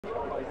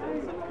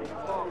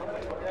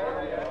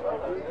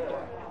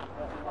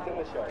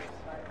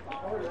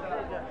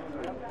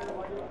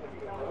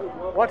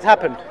What's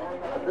happened?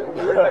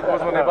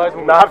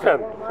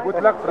 Nothing.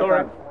 Good luck for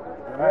him.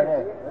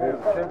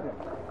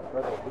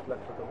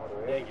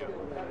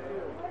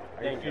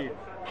 Thank you.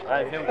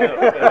 I feel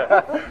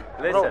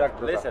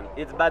good. Listen,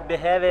 it's bad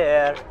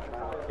behavior.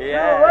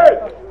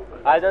 Yeah.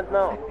 I don't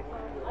know.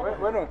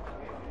 Bueno.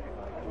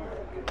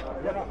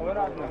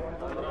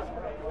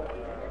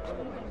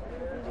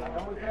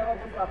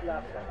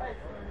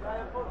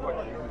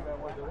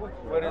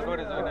 Where is it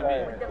going to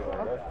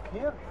be?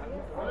 Here?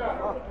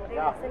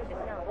 Yeah,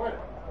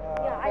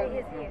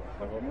 he's here.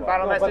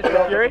 Final message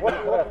for Fury?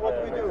 What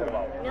we do?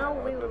 No,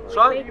 we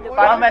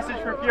Final message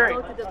for Fury.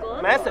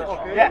 Message?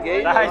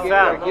 Yeah. Tyson,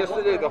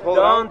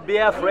 don't be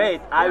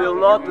afraid. I will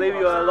not leave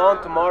you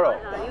alone tomorrow.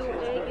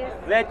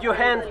 Let your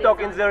hands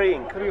talk in the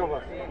ring. He's here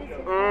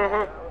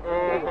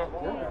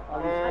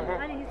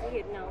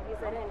now.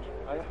 He's arranged.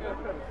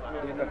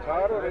 In the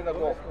car or in the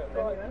golf?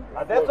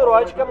 А де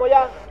сорочка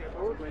моя?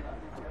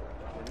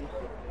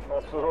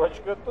 А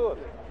сорочка тут.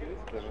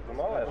 Ти ж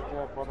думаєш?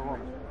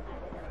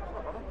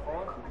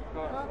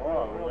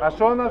 А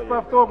що у нас по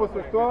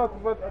автобусу? Хто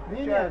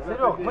отвечает?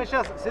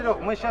 Серег,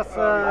 мы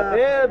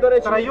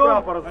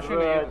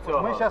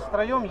сейчас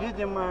втроем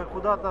едем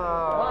куда-то.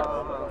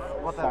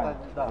 Вот это,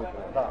 да.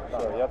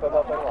 Я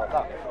тогда понял.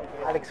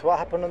 Alex, what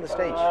happened on the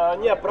stage?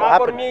 Ні,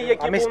 прапор мій,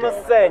 який був на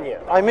сцені.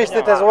 I missed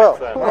it as well.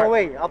 No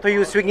way, I thought you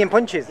were swinging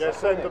punches.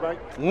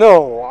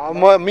 No,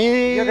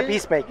 me. You're the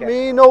peacemaker.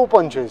 Me, no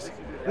punches.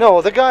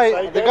 No, the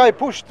guy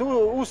pushed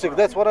Usyk.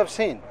 That's what I've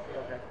seen.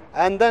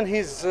 And then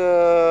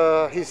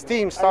his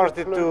team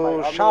started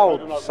to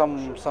shout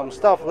some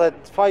stuff. Let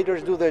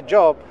fighters do their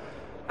job.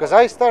 Because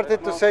I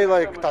started to say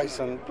like,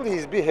 Tyson,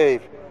 please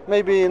behave.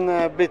 Maybe in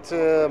a bit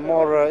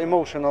more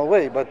emotional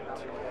way, but.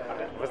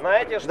 Вы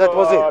знаете,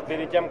 что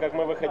перед тем, как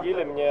мы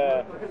выходили,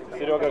 мне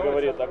Серега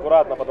говорит,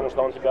 аккуратно, потому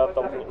что он тебя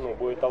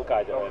будет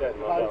толкать.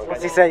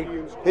 What's he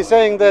saying? He's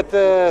saying that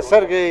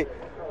Sergey,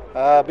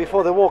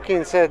 before the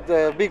walk-in, said,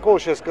 be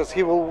cautious because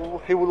he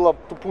will love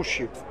to push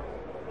you.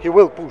 He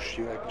will push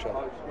you,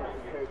 actually.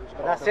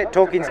 That's it,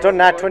 talking's done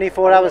now,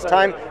 24 hours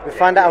time. We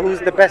find out who's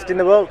the best in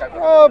the world.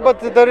 But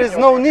there is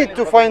no need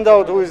to find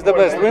out who is the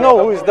best. We know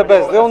who is the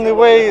best. The only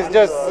way is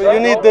just you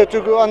need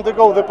to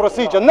undergo the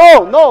procedure.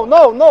 No!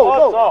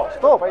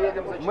 Stop!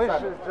 Мы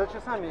за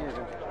часами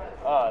едем.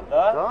 А,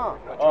 да? Да.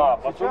 А,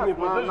 пацаны,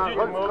 подождите,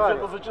 мы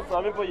вообще-то за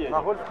часами поедем.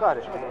 На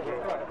гольф-каре.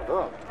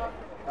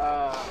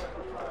 Да.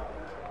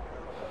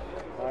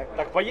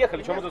 Так,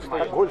 поехали, что мы тут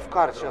стоим?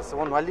 Гольф-кар сейчас,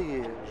 вон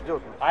Али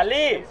ждет.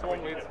 Али!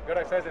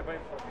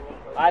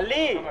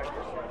 Али!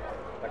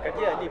 Так, а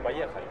где Али?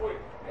 Поехали.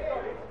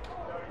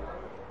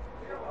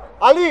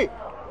 Ali!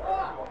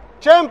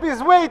 Champ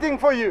is waiting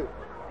for you.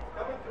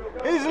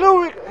 He's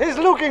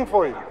looking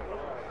for you.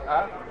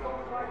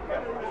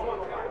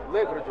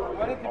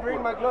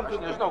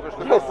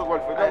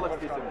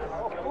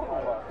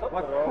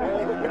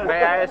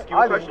 May I ask you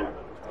a question?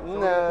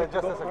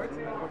 Just a second.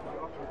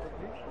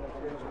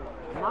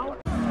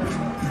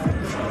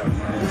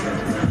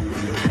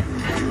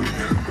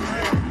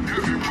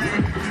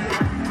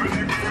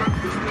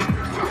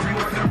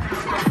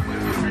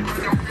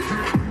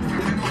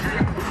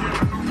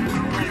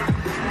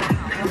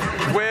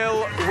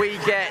 Will we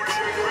get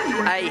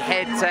a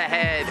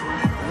head-to-head?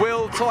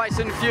 Will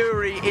Tyson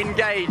Fury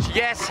engage?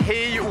 Yes,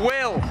 he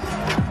will.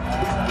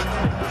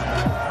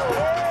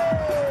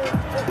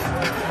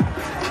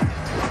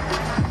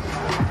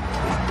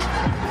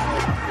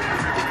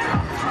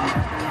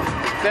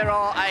 There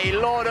are a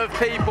lot of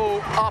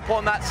people up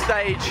on that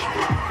stage.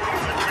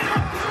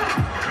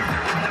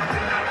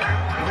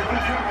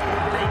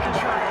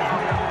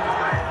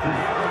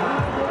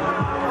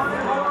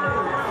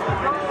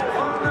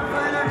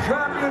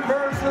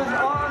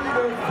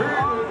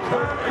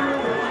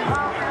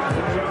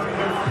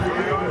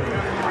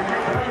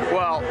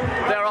 Well,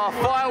 there are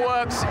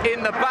fireworks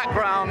in the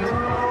background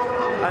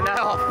and there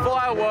are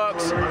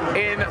fireworks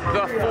in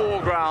the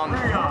foreground.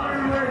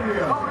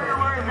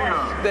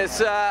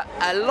 There's a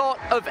lot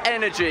of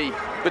energy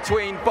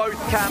between both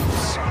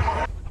camps.